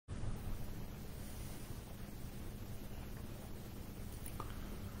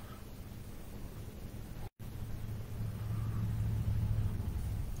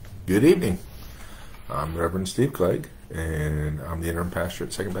Good evening. I'm Reverend Steve Clegg, and I'm the interim pastor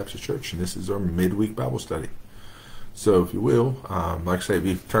at Second Baptist Church, and this is our midweek Bible study. So, if you will, like I say, if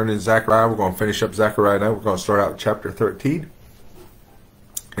you turn in Zechariah, we're going to finish up Zechariah now. We're going to start out chapter 13,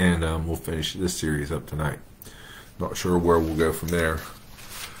 and we'll finish this series up tonight. Not sure where we'll go from there.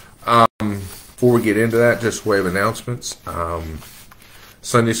 Before we get into that, just a way of announcements.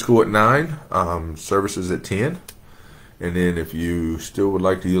 Sunday school at 9, services at 10. And then if you still would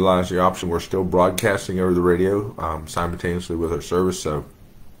like to utilize the option, we're still broadcasting over the radio simultaneously with our service. So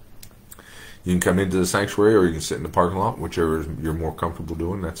you can come into the sanctuary or you can sit in the parking lot, whichever you're more comfortable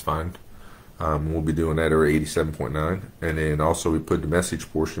doing, that's fine. We'll be doing that over 87.9. And then also we put the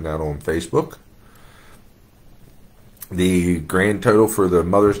message portion out on Facebook. The grand total for the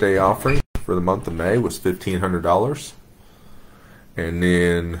Mother's Day offering for the month of May was $1,500. And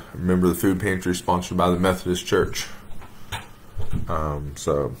then remember, the food pantry is sponsored by the Methodist Church.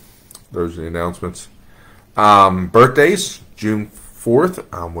 So those are the announcements. Birthdays: June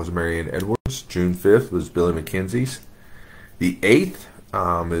 4th was Marianne Edwards. June 5th was Billy McKenzie's. The 8th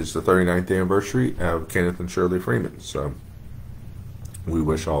is the 39th anniversary of Kenneth and Shirley Freeman. So we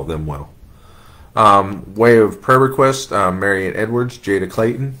wish all of them well. Way of prayer requests: Marianne Edwards, Jada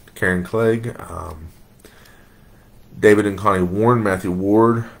Clayton, Karen Clegg, David and Connie Warren, Matthew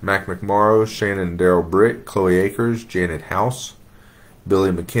Ward, Mac McMorrow, Shannon and Daryl Brick, Chloe Akers, Janet House,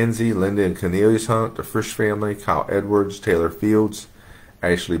 Billy McKenzie, Linda and Cornelius Hunt, the Frisch family, Kyle Edwards, Taylor Fields,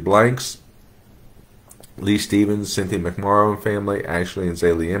 Ashley Blanks, Lee Stevens, Cynthia McMorrow and family, Ashley and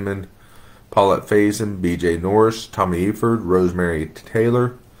Zaylee Inman, Paulette Faison, B.J. Norris, Tommy Eford, Rosemary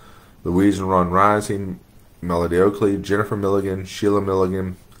Taylor, Louise and Ron Rising, Melody Oakley, Jennifer Milligan, Sheila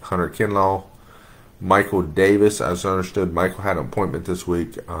Milligan, Hunter Kinlaw, Michael Davis. As I understood, Michael had an appointment this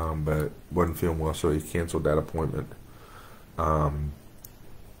week, but wasn't feeling well, so he canceled that appointment. And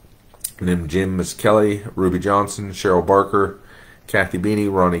then Jim Miss Kelly, Ruby Johnson, Cheryl Barker, Kathy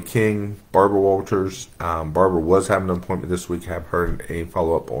Beanie, Ronnie King, Barbara Walters. Barbara was having an appointment this week. Have her a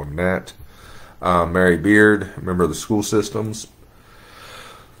follow-up on that. Mary Beard, member of the school systems.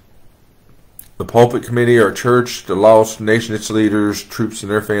 The pulpit committee, our church, the lost nation, its leaders, troops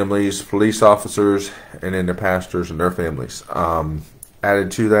and their families, police officers, and then the pastors and their families. Added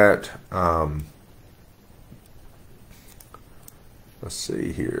to that, let's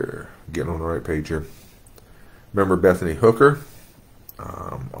see here, getting on the right page here. Remember Bethany Hooker.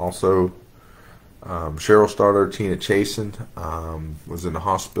 Also, Cheryl Starter, Tina Chasen, was in the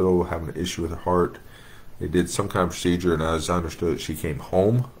hospital having an issue with her heart. They did some kind of procedure, and as I understood it, she came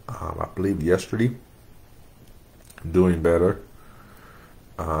home, I believe yesterday, doing better.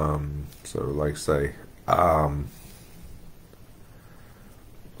 So like I say,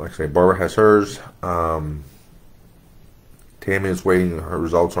 Barbara has hers. Tammy is waiting her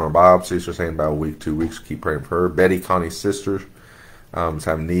results on her biopsies. They're saying about a week, 2 weeks. Keep praying for her. Betty, Connie's sister, is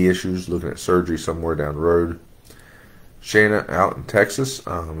having knee issues, looking at surgery somewhere down the road. Shanna out in Texas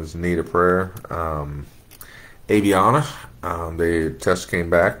is in need of prayer. Aviana, the test came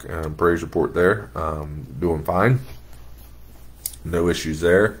back, praise report there, doing fine, no issues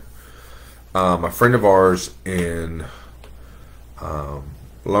there. A friend of ours in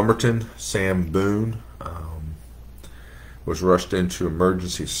Lumberton, Sam Boone, was rushed into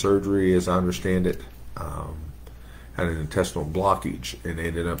emergency surgery, as I understand it. Had an intestinal blockage, and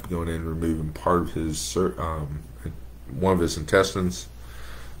ended up going in and removing part of his one of his intestines.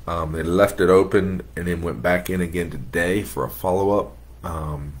 They left it open and then went back in again today for a follow-up.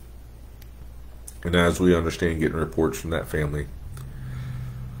 And as we understand, getting reports from that family,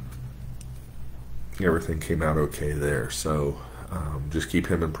 everything came out okay there. So just keep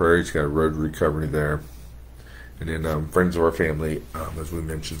him in prayer. He's got a road to recovery there. And then friends of our family, as we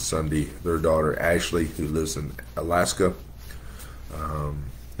mentioned Sunday, their daughter Ashley, who lives in Alaska,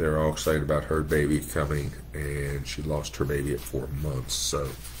 they're all excited about her baby coming, and she lost her baby at 4 months. So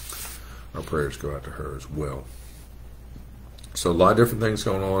our prayers go out to her as well. So a lot of different things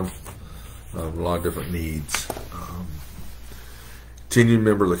going on, a lot of different needs. Continue to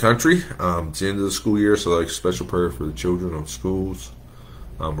remember the country. It's the end of the school year, so like special prayer for the children of schools.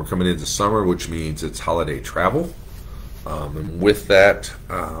 We're coming into summer, which means it's holiday travel. And with that,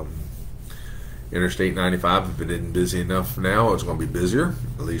 Interstate 95, if it isn't busy enough now, it's going to be busier,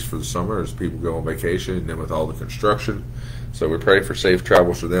 at least for the summer, as people go on vacation, and then with all the construction. So we pray for safe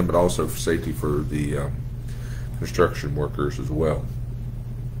travels for them, but also for safety for the construction workers as well.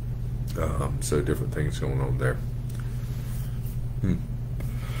 So different things going on there.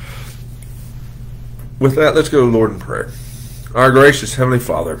 With that, let's go to the Lord in prayer. Our gracious Heavenly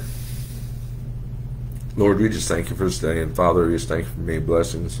Father, Lord, we just thank you for this day, and Father, we just thank you for many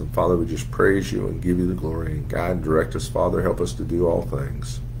blessings, and Father, we just praise you and give you the glory, and guide and direct us, Father, help us to do all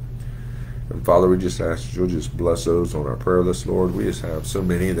things. And Father, we just ask that you'll just bless those on our prayer list, Lord. We just have so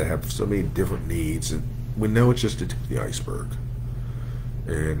many that have so many different needs, and we know it's just the tip of the iceberg.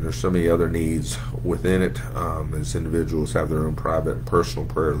 And there's so many other needs within it, as individuals have their own private and personal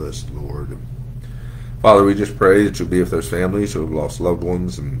prayer list, Lord. And Father, we just pray that you'll be with those families who have lost loved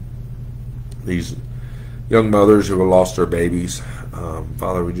ones, and these young mothers who have lost their babies.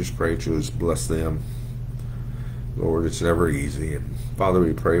 Father, we just pray that you'll just bless them. Lord, it's never easy. And Father,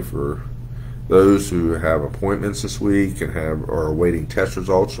 we pray for those who have appointments this week and are awaiting test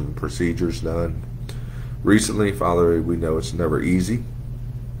results from procedures done recently. Father, we know it's never easy.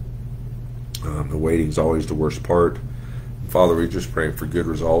 The waiting's always the worst part. Father, we just pray for good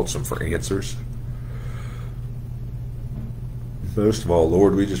results and for answers. Most of all,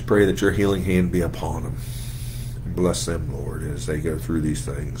 Lord, we just pray that your healing hand be upon them. And bless them, Lord, as they go through these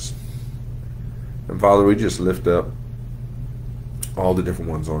things. And Father, we just lift up all the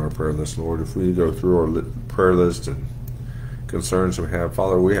different ones on our prayer list, Lord. If we go through our prayer list and concerns we have,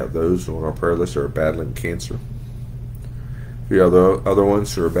 Father, we have those on our prayer list who are battling cancer. We have the other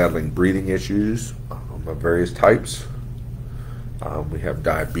ones who are battling breathing issues of various types. We have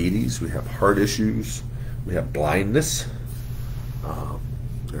diabetes. We have heart issues. We have blindness.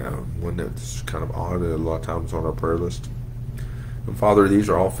 One that's kind of odd a lot of times on our prayer list. And Father, these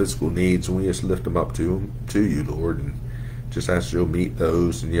are all physical needs, and we just lift them up to you, Lord, and just ask you'll meet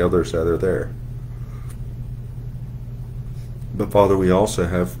those and the others that are there. But Father, we also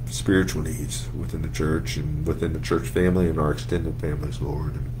have spiritual needs within the church and within the church family and our extended families,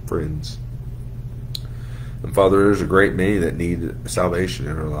 Lord, and friends. And Father, there's a great many that need salvation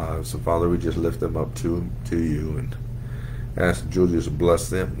in our lives. And Father, we just lift them up to you and ask that you'll just bless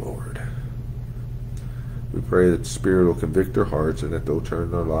them, Lord. We pray that the Spirit will convict their hearts and that they'll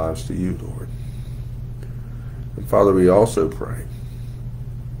turn their lives to you, Lord. And Father, we also pray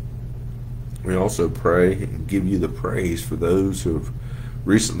and give you the praise for those who have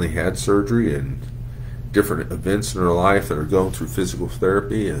recently had surgery and different events in their life that are going through physical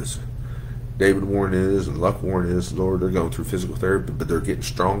therapy, as David Warren is and Luck Warren is, Lord. They're going through physical therapy, but they're getting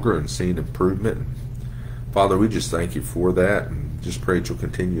stronger and seeing improvement. And Father, we just thank you for that, and just pray that you'll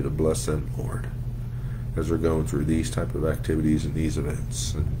continue to bless them, Lord, as they're going through these type of activities and these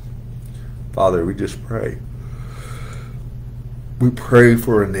events. And Father, we just pray. We pray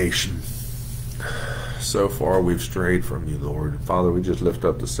for a nation. So far we've strayed from you, Lord. Father, we just lift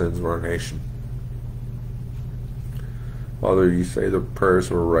up the sins of our nation. Father, you say the prayers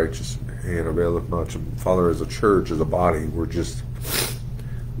of a righteous man availeth much. And Father, as a church, as a body, we're just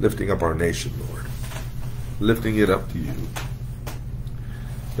lifting up our nation, Lord. Lifting it up to you.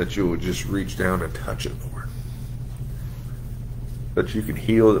 That you would just reach down and touch it, Lord. That you can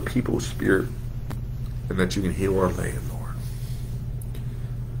heal the people's spirit, and that you can heal our land, Lord.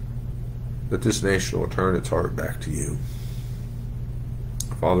 That this nation will turn its heart back to you.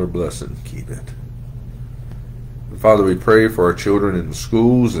 Father, bless it and keep it. And Father, we pray for our children in the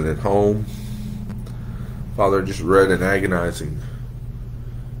schools and at home. Father, I just read an agonizing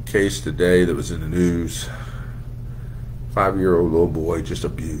case today that was in the news. 5-year-old little boy just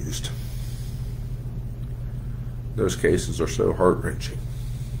abused. Those cases are so heart-wrenching.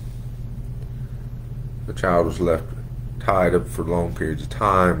 The child was left tied up for long periods of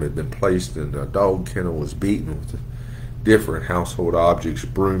time, had been placed in a dog kennel, was beaten with different household objects,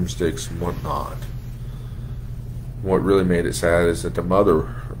 broomsticks and whatnot. What really made it sad is that the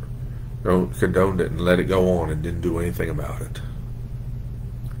mother condoned it and let it go on and didn't do anything about it.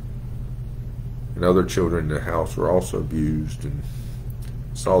 And other children in the house were also abused and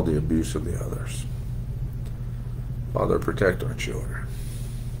saw the abuse of the others. Father, protect our children.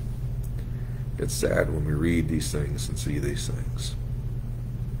 It's sad when we read these things and see these things.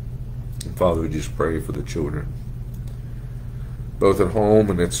 And Father, we just pray for the children, both at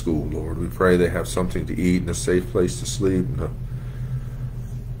home and at school, Lord. We pray they have something to eat and a safe place to sleep and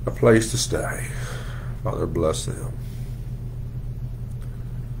a place to stay. Father, bless them.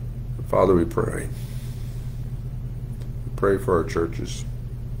 And Father, we pray. We pray for our churches.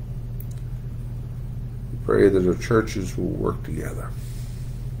 We pray that our churches will work together.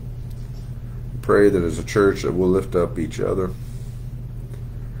 Pray that as a church that we'll lift up each other,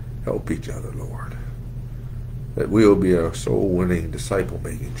 help each other, Lord. That we will be a soul-winning,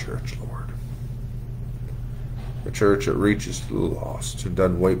 disciple-making church, Lord. A church that reaches to the lost and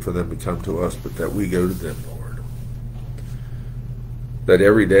doesn't wait for them to come to us, but that we go to them, Lord. That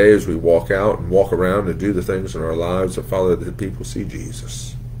every day as we walk out and walk around and do the things in our lives, that Father, that people see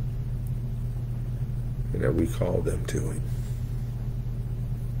Jesus. and that we call them to Him.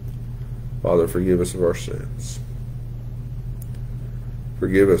 Father, forgive us of our sins.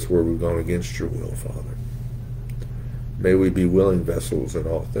 Forgive us where we've gone against your will, Father. May we be willing vessels in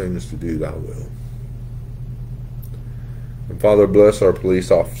all things to do thy will. And Father, bless our police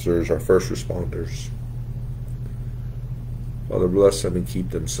officers, our first responders. Father, bless them and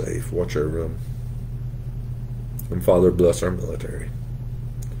keep them safe. Watch over them. And Father, bless our military.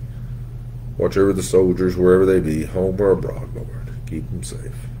 Watch over the soldiers wherever they be, home or abroad, Lord. Keep them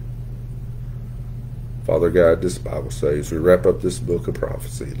safe. Father God, this Bible says, we wrap up this book of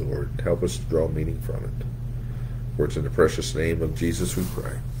prophecy, Lord. Help us to draw meaning from it. For it's in the precious name of Jesus we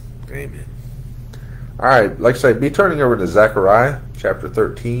pray. Amen. All right, like I say, be turning over to Zechariah chapter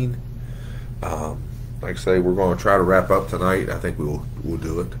 13. Like I say, we're going to try to wrap up tonight. I think we'll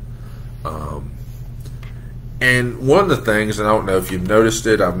do it. And one of the things, and I don't know if you've noticed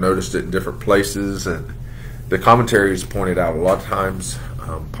it, I've noticed it in different places, and the commentaries pointed out a lot of times,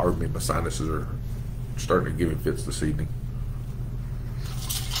 pardon me, my sinuses are starting to give me fits this evening.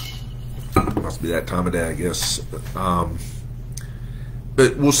 Must be that time of day, I guess.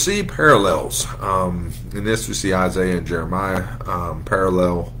 But we'll see parallels. In this, we see Isaiah and Jeremiah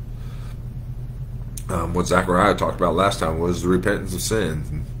parallel. What Zechariah talked about last time was the repentance of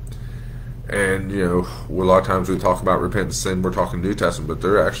sin. And, you know, a lot of times we talk about repentance of sin, we're talking New Testament, but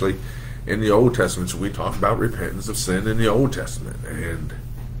they're actually in the Old Testament. So we talk about repentance of sin in the Old Testament. And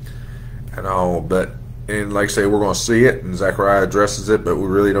all, but, and like I say, we're going to see it, and Zechariah addresses it, but we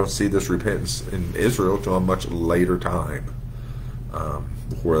really don't see this repentance in Israel till a much later time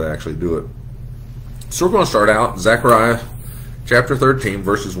before they actually do it. So we're going to start out Zechariah chapter 13,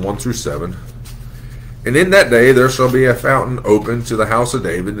 verses 1 through 7. And in that day there shall be a fountain opened to the house of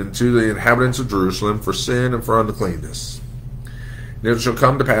David and to the inhabitants of Jerusalem for sin and for uncleanness. And it shall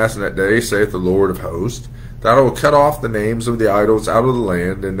come to pass in that day, saith the Lord of hosts, that I will cut off the names of the idols out of the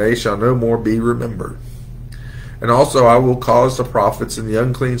land, and they shall no more be remembered. And also I will cause the prophets and the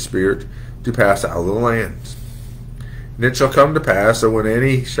unclean spirit to pass out of the land. And it shall come to pass that when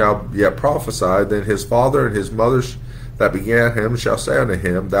any shall yet prophesy, then his father and his mother that began him shall say unto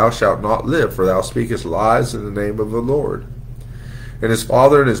him, Thou shalt not live, for thou speakest lies in the name of the Lord. And his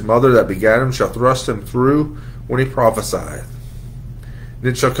father and his mother that began him shall thrust him through when he prophesieth. And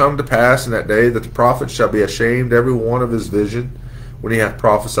it shall come to pass in that day that the prophet shall be ashamed every one of his vision when he hath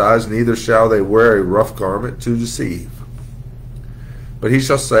prophesied, neither shall they wear a rough garment to deceive. But he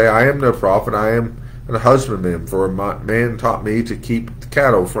shall say, I am no prophet, I am an husbandman, for a man taught me to keep the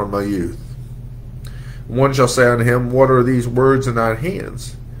cattle from my youth. One shall say unto him, What are these words in thine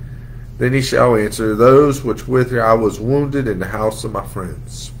hands? Then he shall answer, Those which with I was wounded in the house of my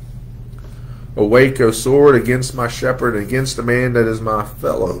friends. Awake, O sword, against my shepherd, and against the man that is my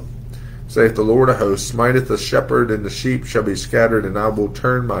fellow. Saith the Lord of hosts, Smiteth the shepherd, and the sheep shall be scattered, and I will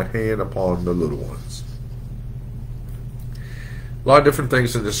turn my hand upon the little ones. A lot of different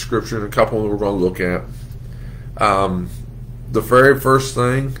things in this scripture, and a couple we're going to look at. The very first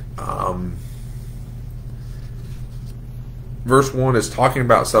thing, verse 1 is talking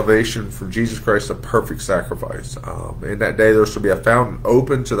about salvation from Jesus Christ, a perfect sacrifice. In that day there shall be a fountain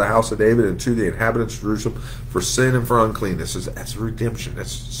open to the house of David and to the inhabitants of Jerusalem for sin and for uncleanness. That's redemption.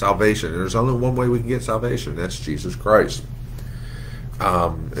 That's salvation. There's only one way we can get salvation. That's Jesus Christ.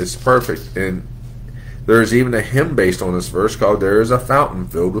 It's perfect. And there is even a hymn based on this verse called There is a Fountain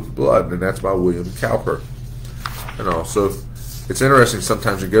Filled with Blood, and that's by William Cowper. And also, it's interesting,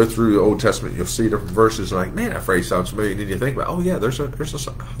 sometimes you go through the Old Testament, you'll see different verses, and like, man, that phrase sounds familiar, and then you think about, oh yeah, there's a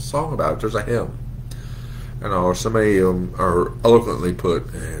song about it, there's a hymn. And so many of them are eloquently put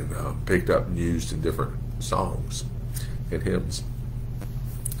and picked up and used in different songs and hymns.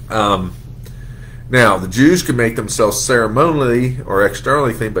 Now, the Jews could make themselves ceremonially or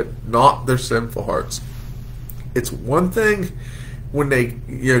externally clean, but not their sinful hearts. It's one thing when they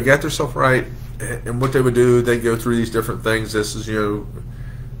got themselves right, and what they would do, they go through these different things. This is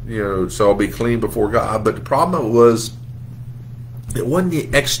so I'll be clean before God. But the problem was, it wasn't the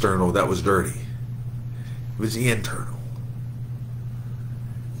external that was dirty; it was the internal.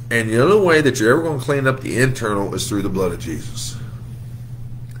 And the only way that you're ever going to clean up the internal is through the blood of Jesus.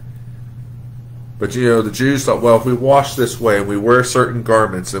 But the Jews thought, well, if we wash this way and we wear certain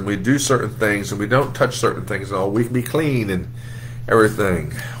garments and we do certain things and we don't touch certain things and all, we can be clean and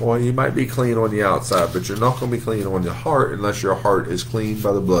everything. Well, you might be clean on the outside, but you're not going to be clean on your heart unless your heart is cleaned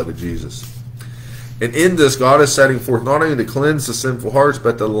by the blood of Jesus. And in this, God is setting forth not only to cleanse the sinful hearts,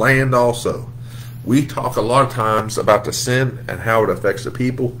 but the land also. We talk a lot of times about the sin and how it affects the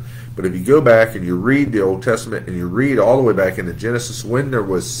people. But if you go back and you read the Old Testament and you read all the way back into Genesis, when there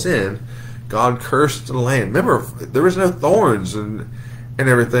was sin, God cursed the land. Remember, there was no thorns and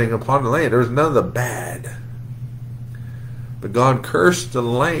everything upon the land. There was none of the bad. But God cursed the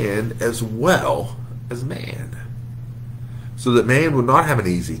land as well as man, so that man would not have an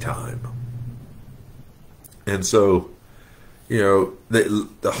easy time. And so,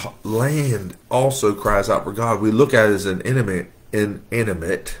 the land also cries out for God. We look at it as an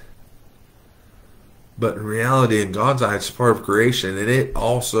inanimate, but in reality, in God's eyes, it's part of creation, and it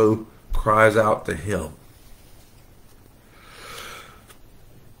also cries out to Him.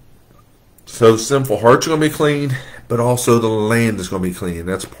 So sinful hearts are going to be clean, but also the land is going to be clean.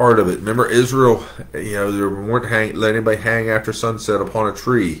 That's part of it. Remember, Israel, they weren't let anybody hang after sunset upon a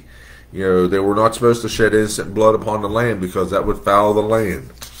tree. They were not supposed to shed innocent blood upon the land because that would foul the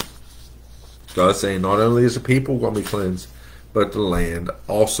land. God's saying not only is the people going to be cleansed, but the land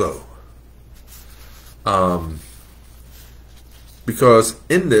also. Because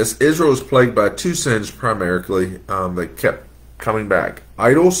in this, Israel was plagued by two sins primarily that kept coming back: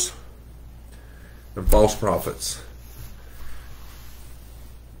 idols and false prophets.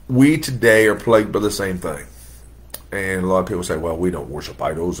 We today are plagued by the same thing. And a lot of people say, well, we don't worship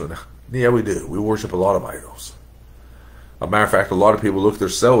idols. And yeah, we do. We worship a lot of idols. As a matter of fact, a lot of people look at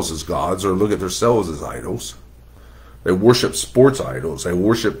themselves as gods or look at themselves as idols. They worship sports idols. They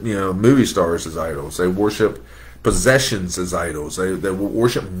worship, movie stars as idols. They worship possessions as idols. They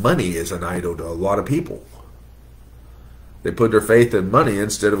worship money as an idol to a lot of people. They put their faith in money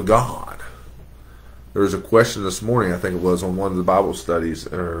instead of God. There was a question this morning, I think it was, on one of the Bible studies,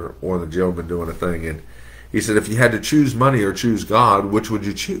 or one of the gentlemen doing a thing, and he said, if you had to choose money or choose God, which would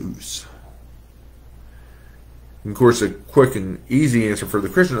you choose? And of course, a quick and easy answer for the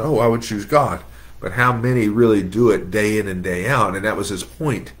Christian, I would choose God. But how many really do it day in and day out? And that was his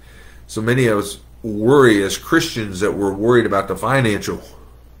point. So many of us worry as Christians that we're worried about the financial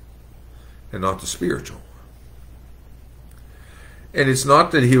and not the spiritual. And it's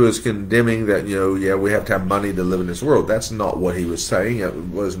not that he was condemning that, we have to have money to live in this world. That's not what he was saying. It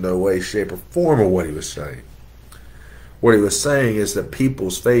was no way, shape, or form of what he was saying. What he was saying is that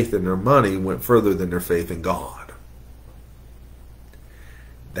people's faith in their money went further than their faith in God.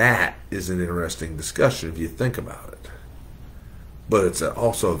 That is an interesting discussion if you think about it. But it's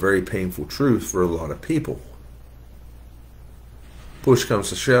also a very painful truth for a lot of people. Push comes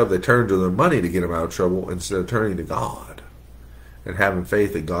to shove, they turn to their money to get them out of trouble instead of turning to God and having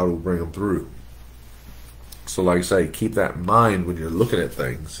faith that God will bring them through. So like I say, keep that in mind when you're looking at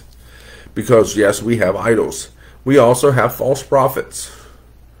things. Because yes, we have idols. We also have false prophets.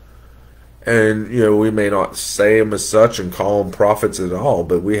 And, we may not say them as such and call them prophets at all,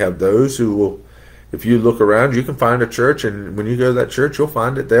 but we have those who will, if you look around, you can find a church, and when you go to that church, you'll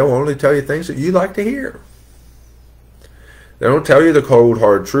find that they'll only tell you things that you like to hear. They don't tell you the cold,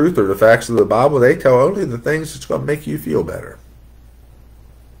 hard truth or the facts of the Bible. They tell only the things that's going to make you feel better.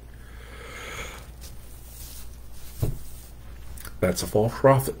 That's a false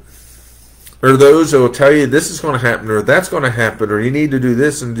prophet. Or those that will tell you this is going to happen or that's going to happen or you need to do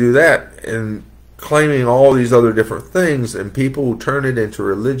this and do that, and claiming all these other different things, and people will turn it into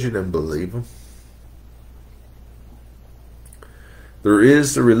religion and believe them. There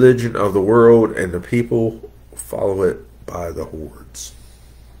is the religion of the world, and the people follow it by the hordes.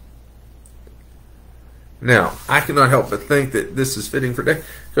 Now, I cannot help but think that this is fitting for today,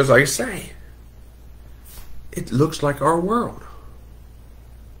 because like I say, it looks like our world.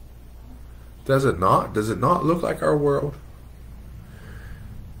 Does it not? Does it not look like our world?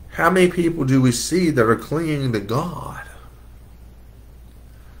 How many people do we see that are clinging to God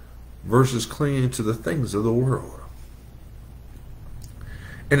versus clinging to the things of the world?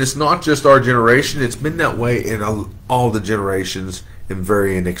 And it's not just our generation. It's been that way in all the generations in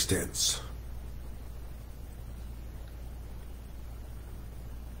varying extents.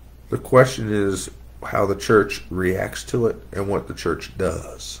 The question is how the church reacts to it and what the church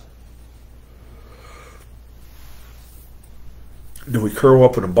does. Do we curl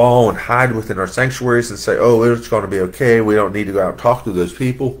up in a ball and hide within our sanctuaries and say, it's going to be okay, we don't need to go out and talk to those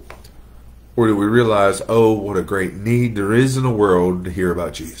people? Or do we realize, what a great need there is in the world to hear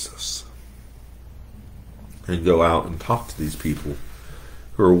about Jesus? And go out and talk to these people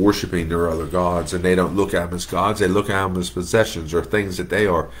who are worshiping their other gods, and they don't look at them as gods, they look at them as possessions or things that they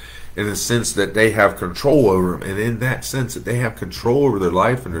are, in the sense that they have control over them. And in that sense that they have control over their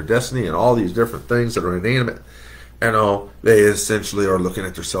life and their destiny and all these different things that are inanimate, and all, they essentially are looking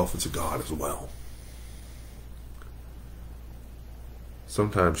at themselves as a god as well.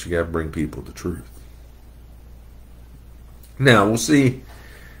 Sometimes you got to bring people to truth. Now, we'll see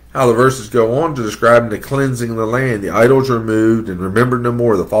how the verses go on to describe the cleansing of the land. The idols are removed and remembered no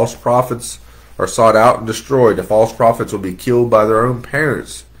more. The false prophets are sought out and destroyed. The false prophets will be killed by their own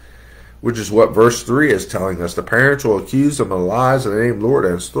parents, which is what verse 3 is telling us. The parents will accuse them of lies in the name of the Lord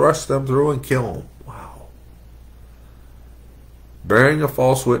and thrust them through and kill them. Wow. Bearing a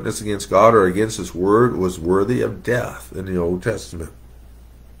false witness against God or against His word was worthy of death in the Old Testament.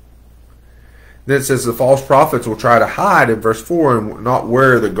 Then it says the false prophets will try to hide in verse 4 and not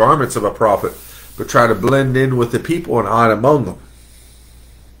wear the garments of a prophet, but try to blend in with the people and hide among them.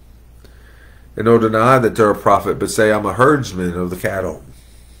 And they'll deny that they're a prophet, but say, I'm a herdsman of the cattle,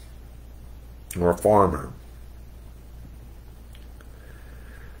 or a farmer.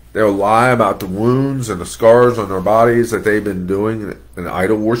 They'll lie about the wounds and the scars on their bodies that they've been doing an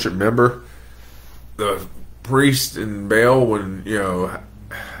idol worship. Remember the priest in Baal, when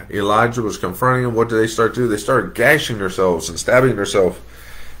Elijah was confronting them, what did they start to do? They started gashing themselves and stabbing themselves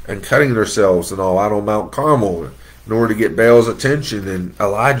and cutting themselves and all out on Mount Carmel in order to get Baal's attention, and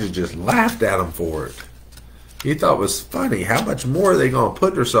Elijah just laughed at them for it. He thought it was funny. How much more are they going to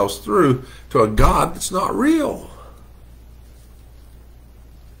put themselves through to a God that's not real?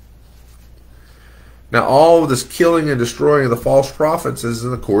 Now, all of this killing and destroying of the false prophets is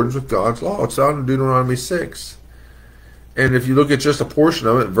in accordance with God's law. It's found in Deuteronomy 6. And if you look at just a portion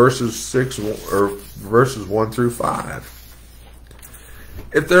of it, verses 1 through 5.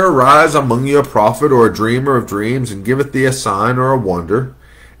 If there arise among you a prophet or a dreamer of dreams, and giveth thee a sign or a wonder,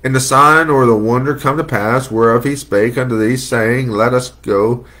 and the sign or the wonder come to pass, whereof he spake unto thee, saying, Let us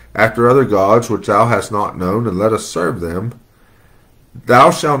go after other gods which thou hast not known, and let us serve them,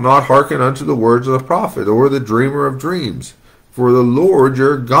 thou shalt not hearken unto the words of the prophet or the dreamer of dreams, for the Lord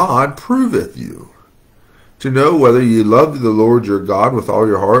your God proveth you, to know whether ye love the Lord your God with all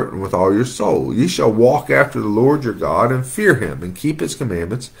your heart and with all your soul. Ye shall walk after the Lord your God, and fear him, and keep his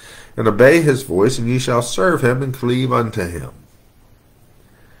commandments, and obey his voice, and ye shall serve him, and cleave unto him.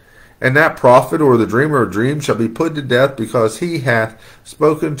 And that prophet or the dreamer of dreams shall be put to death, because he hath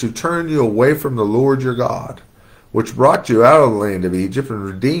spoken to turn you away from the Lord your God, which brought you out of the land of Egypt, and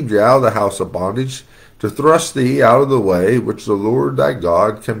redeemed you out of the house of bondage, to thrust thee out of the way which the Lord thy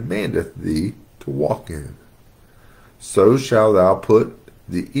God commandeth thee to walk in. So shalt thou put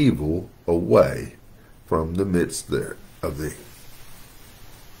the evil away from the midst of thee.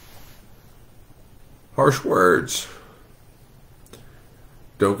 Harsh words.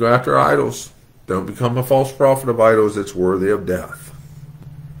 Don't go after idols. Don't become a false prophet of idols. It's worthy of death.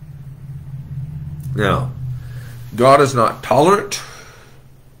 Now, God is not tolerant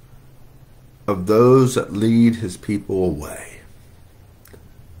of those that lead his people away.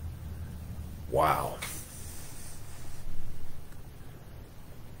 Wow.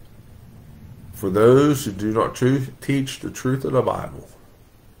 For those who do not teach the truth of the Bible,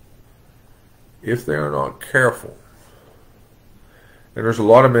 if they are not careful, and there's a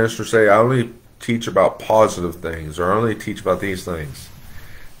lot of ministers say, I only teach about positive things, or I only teach about these things.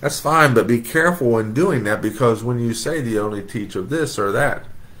 That's fine, but be careful in doing that, because when you say that you only teach of this or that,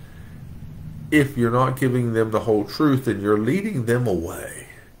 if you're not giving them the whole truth, then you're leading them away.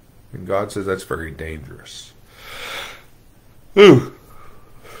 And God says that's very dangerous. Ooh.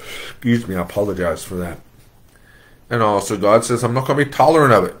 Excuse me, I apologize for that. And also God says I'm not going to be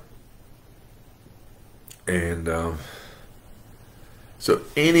tolerant of it. And so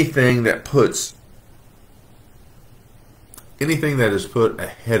anything that is put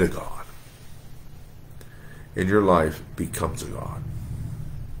ahead of God in your life becomes a God.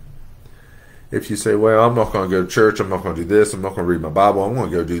 If you say, well, I'm not going to go to church, I'm not going to do this, I'm not going to read my Bible, I'm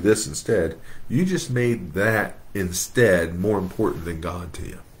going to go do this instead, you just made that instead more important than God to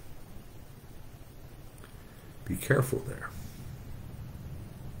you. Be careful there.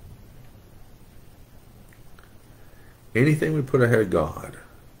 Anything we put ahead of God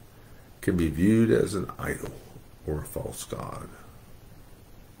can be viewed as an idol or a false god.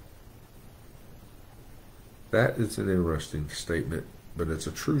 That is an interesting statement, but it's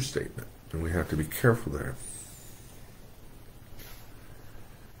a true statement, and we have to be careful there.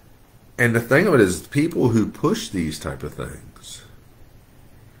 And the thing of it is, people who push these type of things,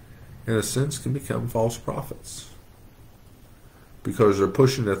 in a sense, can become false prophets, because they're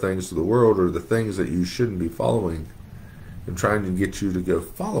pushing the things of the world, or the things that you shouldn't be following, and trying to get you to go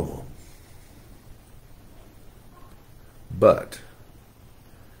follow them. But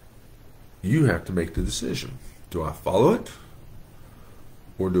you have to make the decision. Do I follow it?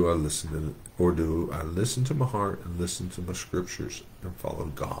 Or do I listen to it? Or do I listen to my heart and listen to my scriptures and follow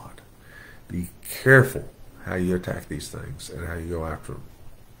God? Be careful how you attack these things and how you go after them.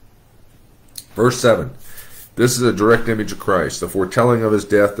 Verse 7. This is a direct image of Christ, the foretelling of his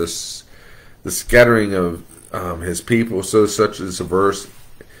death, the scattering of his people. So such as a verse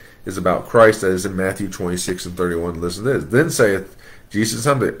is about Christ, that is in Matthew 26:31. Listen to this. Then saith Jesus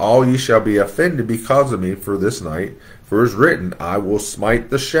unto them, all ye shall be offended because of me for this night. For it is written, I will smite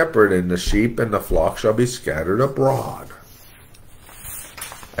the shepherd, and the sheep and the flock shall be scattered abroad.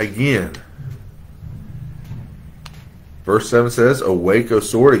 Again, verse 7 says, awake, O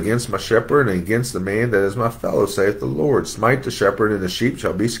sword, against my shepherd, and against the man that is my fellow, saith the Lord. Smite the shepherd, and the sheep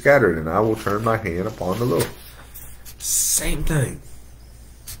shall be scattered, and I will turn my hand upon the little. Same thing.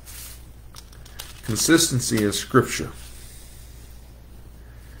 Consistency in Scripture.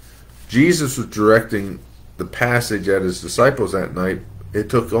 Jesus was directing the passage at his disciples that night. It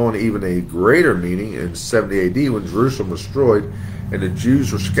took on even a greater meaning in 70 AD when Jerusalem was destroyed and the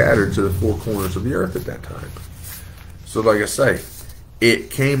Jews were scattered to the four corners of the earth at that time. So like I say, it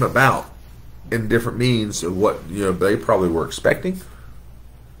came about in different means of what they probably were expecting.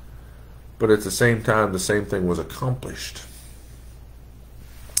 But at the same time, the same thing was accomplished.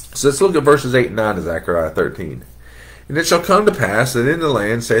 So let's look at verses 8 and 9 of Zechariah 13. And it shall come to pass that in the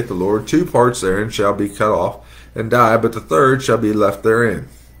land, saith the Lord, 2 parts therein shall be cut off and die, but the third shall be left therein.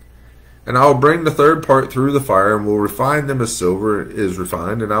 And I will bring the third part through the fire, and will refine them as silver is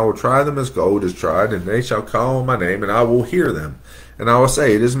refined, and I will try them as gold is tried, and they shall call on my name, and I will hear them. And I will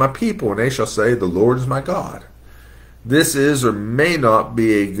say, it is my people, and they shall say, the Lord is my God. This is or may not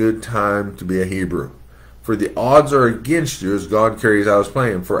be a good time to be a Hebrew. For the odds are against you as God carries out his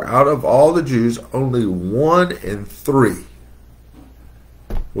plan. For out of all the Jews, only 1 in 3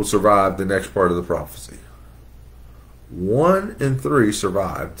 will survive the next part of the prophecy. 1 in 3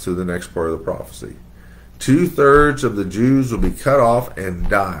 survive to the next part of the prophecy. 2/3 of the Jews will be cut off and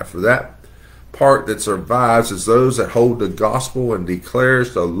die. For that part that survives is those that hold the gospel and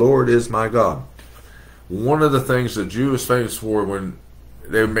declares the Lord is my God. One of the things the Jew is famous for when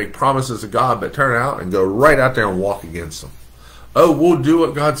they would make promises to God, but turn out and go right out there and walk against them. Oh, we'll do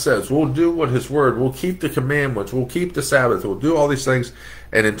what God says. We'll do what his word. We'll keep the commandments. We'll keep the Sabbath. We'll do all these things.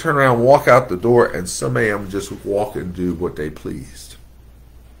 And then turn around and walk out the door, and some of them just walk and do what they pleased.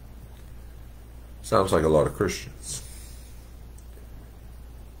 Sounds like a lot of Christians.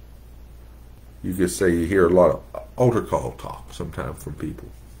 You could say you hear a lot of altar call talk sometimes from people.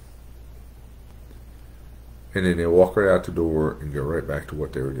 And then they walk right out the door and go right back to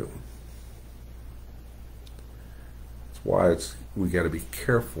what they were doing. That's why we got to be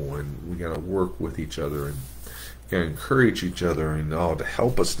careful, and we got to work with each other, and got to encourage each other, and all to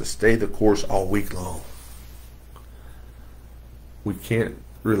help us to stay the course all week long. We can't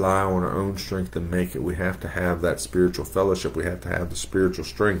rely on our own strength to make it. We have to have that spiritual fellowship. We have to have the spiritual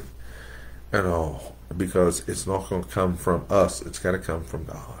strength and all, because it's not going to come from us. It's got to come from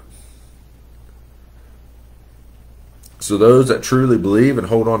God. So those that truly believe and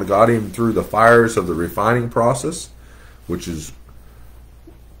hold on to God even through the fires of the refining process, which is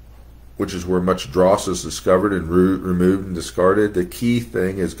where much dross is discovered and removed and discarded, the key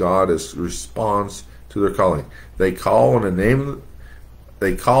thing is God responds to their calling. They call on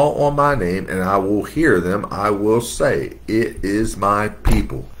my name, and I will hear them. I will say, it is my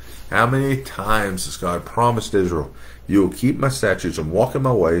people. How many times has God promised Israel, you will keep my statutes and walk in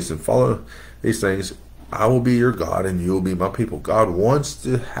my ways and follow these things? I will be your God, and you will be my people. God wants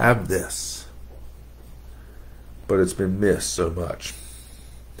to have this, but it's been missed so much.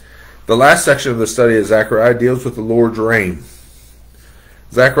 The last section of the study of Zechariah deals with the Lord's reign.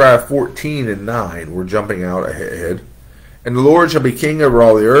 Zechariah 14 and 9, we're jumping out ahead. And the Lord shall be king over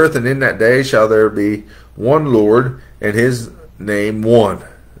all the earth, and in that day shall there be one Lord, and his name one.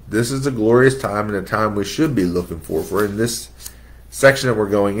 This is a glorious time, and a time we should be looking for. For in this section that we're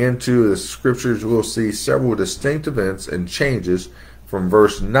going into, the scriptures, we'll see several distinct events and changes from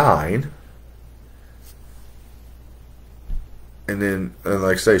verse 9. And then,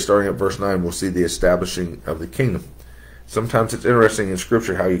 like I say, starting at verse 9, we'll see the establishing of the kingdom. Sometimes it's interesting in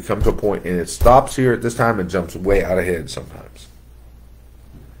Scripture how you come to a point and it stops here at this time and jumps way out ahead sometimes.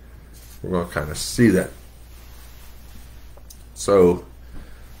 We're going to kind of see that. So,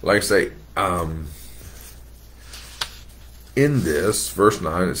 like I say, in this, verse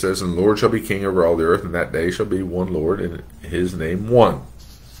 9, it says, and the Lord shall be king over all the earth, and that day shall be one Lord, and his name one.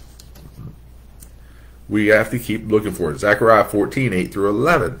 We have to keep looking for it. Zechariah 14, 8 through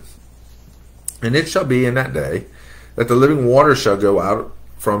 11. And it shall be in that day that the living waters shall go out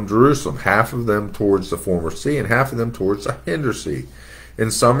from Jerusalem, half of them towards the former sea, and half of them towards the hinder sea.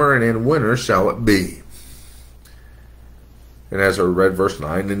 In summer and in winter shall it be. And as I read verse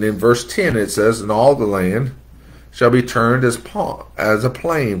 9, and in verse 10 it says, and all the land shall be turned as a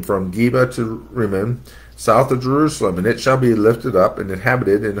plain from Geba to Rimmon, south of Jerusalem, and it shall be lifted up and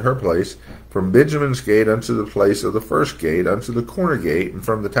inhabited in her place, from Benjamin's gate unto the place of the first gate, unto the corner gate, and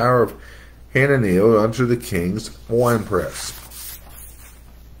from the tower of Hananiel unto the king's winepress.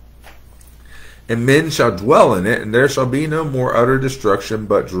 And men shall dwell in it, and there shall be no more utter destruction,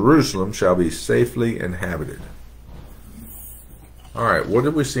 but Jerusalem shall be safely inhabited. All right, what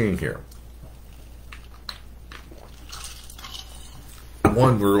are we seeing here?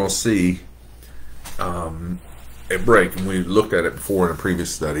 One, we're going to see a break, and we looked at it before in a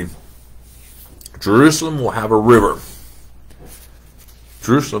previous study. Jerusalem will have a river.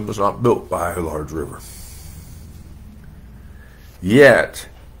 Jerusalem was not built by a large river. Yet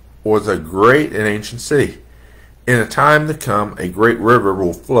was a great and ancient city. In a time to come, a great river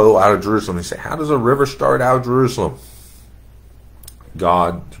will flow out of Jerusalem. You say, how does a river start out of Jerusalem?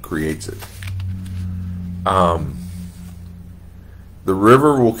 God creates it. The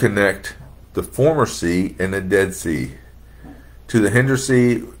river will connect the former sea and the Dead Sea. To the hinder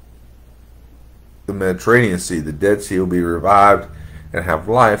sea, the Mediterranean Sea, the Dead Sea will be revived and have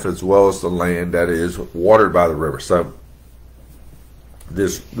life, as well as the land that is watered by the river. So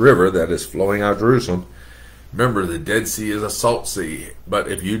this river that is flowing out of Jerusalem, remember the Dead Sea is a salt sea,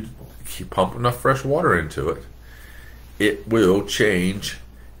 but if you keep pumping enough fresh water into it, it will change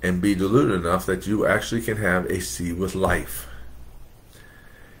and be diluted enough that you actually can have a sea with life.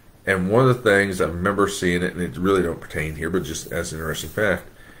 And one of the things I remember seeing it, and it really don't pertain here, but just as an interesting fact,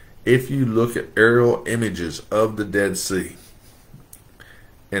 if you look at aerial images of the Dead Sea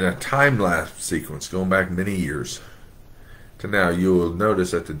in a time-lapse sequence going back many years to now, you will notice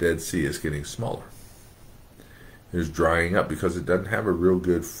that the Dead Sea is getting smaller. It is drying up because it doesn't have a real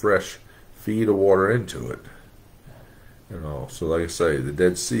good fresh feed of water into it. And all. So like I say, the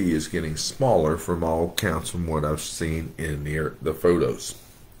Dead Sea is getting smaller from all accounts from what I've seen in the photos.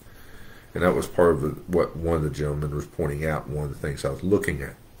 And that was part of what one of the gentlemen was pointing out, one of the things I was looking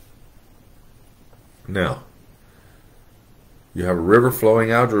at. Now, you have a river flowing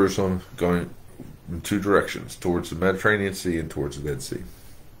out of Jerusalem going in two directions, towards the Mediterranean Sea and towards the Dead Sea.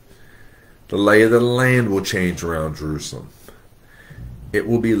 The lay of the land will change around Jerusalem. It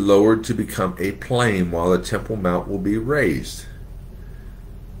will be lowered to become a plain, while the Temple Mount will be raised.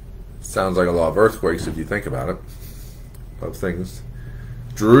 Sounds like a lot of earthquakes if you think about it. A lot of things.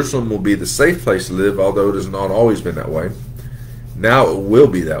 Jerusalem will be the safe place to live, although it has not always been that way. Now it will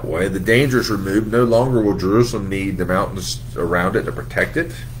be that way. The danger is removed. No longer will Jerusalem need the mountains around it to protect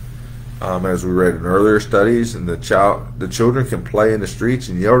it. As we read in earlier studies, and the children can play in the streets,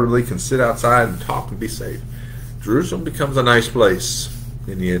 and the elderly can sit outside and talk and be safe. Jerusalem becomes a nice place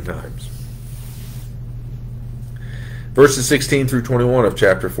in the end times. Verses 16 through 21 of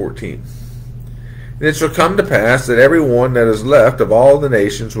chapter 14. And it shall come to pass that every one that is left of all the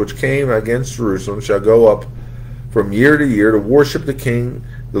nations which came against Jerusalem shall go up from year to year to worship the King,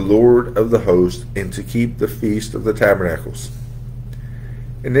 the Lord of the host, and to keep the feast of the tabernacles.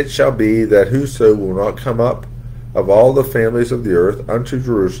 And it shall be that whoso will not come up of all the families of the earth unto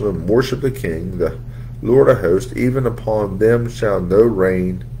Jerusalem, worship the King, the Lord of hosts, even upon them shall no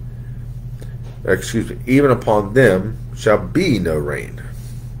rain. Even upon them shall be no rain.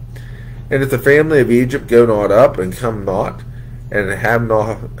 And if the family of Egypt go not up and come not, and have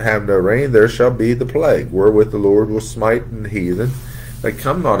no rain, there shall be the plague, wherewith the Lord will smite the heathen that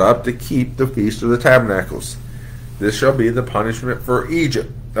come not up to keep the feast of the tabernacles. This shall be the punishment for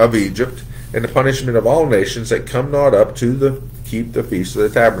Egypt, and the punishment of all nations that come not up to keep the feast of the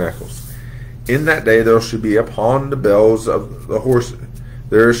tabernacles. In that day there shall be upon the bells of the horses.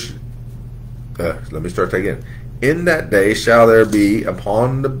 Let me start that again. In that day shall there be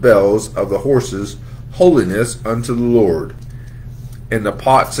upon the bells of the horses holiness unto the Lord. And the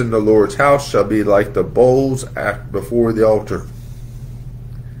pots in the Lord's house shall be like the bowls before the altar.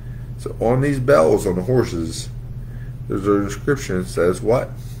 So on these bells on the horses, there's an inscription that says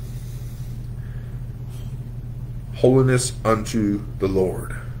what? Holiness unto the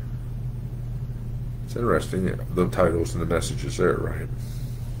Lord. It's interesting, the titles and the messages there, right?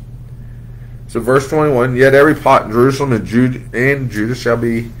 So verse 21, yet every pot in Jerusalem and Judah shall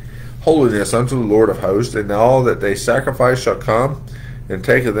be holiness unto the Lord of hosts, and all that they sacrifice shall come and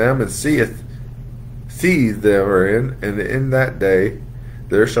take of them, and see therein, and in that day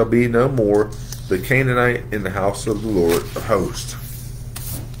there shall be no more the Canaanite in the house of the Lord of hosts.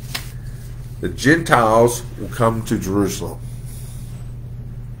 The Gentiles will come to Jerusalem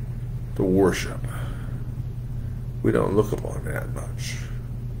to worship. We don't look upon that much.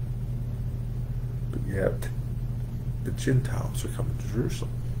 But yet, the Gentiles are coming to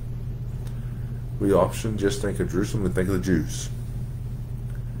Jerusalem. We often just think of Jerusalem and think of the Jews.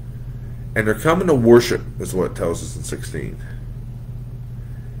 And they're coming to worship, is what it tells us in 16.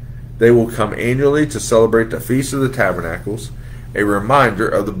 They will come annually to celebrate the Feast of the Tabernacles, a reminder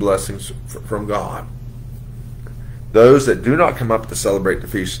of the blessings from God. Those that do not come up to celebrate the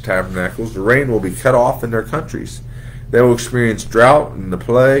Feast of Tabernacles, the rain will be cut off in their countries. They will experience drought and the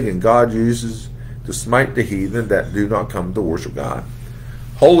plague, and God uses to smite the heathen that do not come to worship God.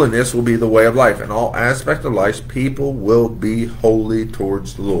 Holiness will be the way of life. In all aspects of life, people will be holy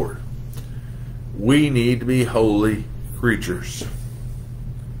towards the Lord. We need to be holy creatures.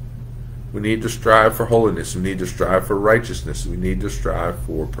 We need to strive for holiness. We need to strive for righteousness. We need to strive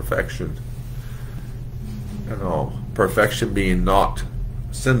for perfection. And all. Perfection being not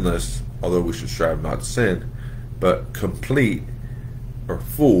sinless, although we should strive not to sin, but complete or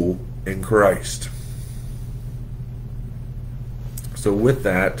full in Christ. So with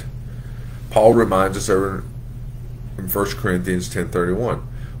that, Paul reminds us over in 1 Corinthians 10:31,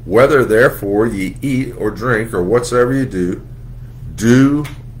 whether therefore ye eat or drink or whatsoever you do, do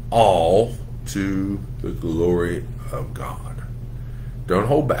all to the glory of God. Don't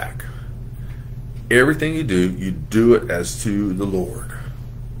hold back. Everything you do it as to the Lord.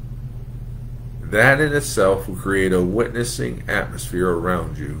 That in itself will create a witnessing atmosphere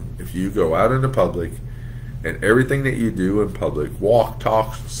around you. If you go out into public and everything that you do in public, walk,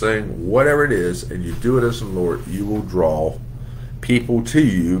 talk, sing, whatever it is, and you do it as the Lord, you will draw people to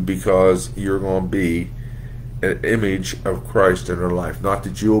you because you're going to be an image of Christ in their life. Not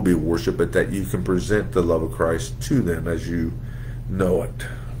that you will be worshipped, but that you can present the love of Christ to them as you know it.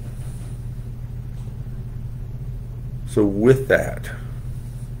 So with that,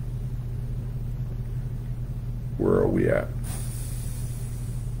 where are we at?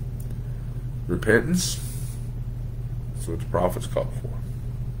 Repentance. That's what the prophets called for.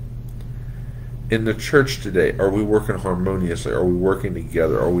 In the church today, are we working harmoniously? Are we working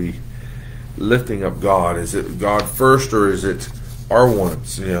together? Are we lifting up God? Is it God first, or is it our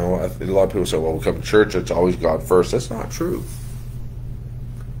wants? You know, a lot of people say, well, we come to church, it's always God first. That's not true.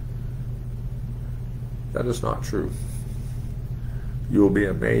 That is not true. You will be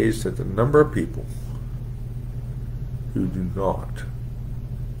amazed at the number of people who do not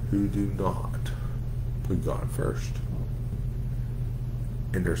put God first.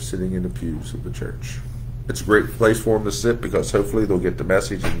 And they're sitting in the pews of the church. It's a great place for them to sit because hopefully they'll get the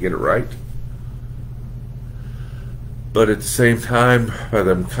message and get it right. But at the same time, by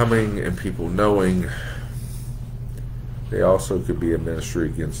them coming and people knowing, they also could be a ministry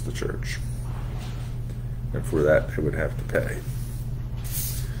against the church. And for that, they would have to pay.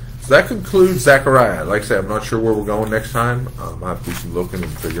 So that concludes Zechariah. Like I said, I'm not sure where we're going next time. I'll have to do some looking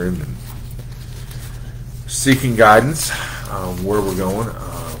and figuring and seeking guidance where we're going.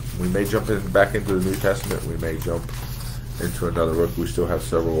 We may jump back into the New Testament. We may jump into another book. We still have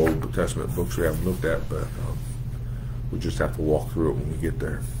several Old Testament books we haven't looked at, but we just have to walk through it when we get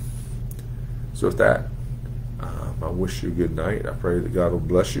there. So with that, I wish you a good night. I pray that God will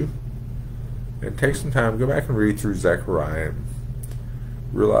bless you. And take some time, go back and read through Zechariah and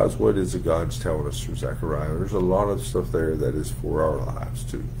realize what it is that God's telling us through Zechariah. There's a lot of stuff there that is for our lives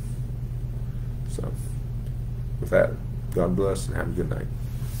too. So with that, God bless and have a good night.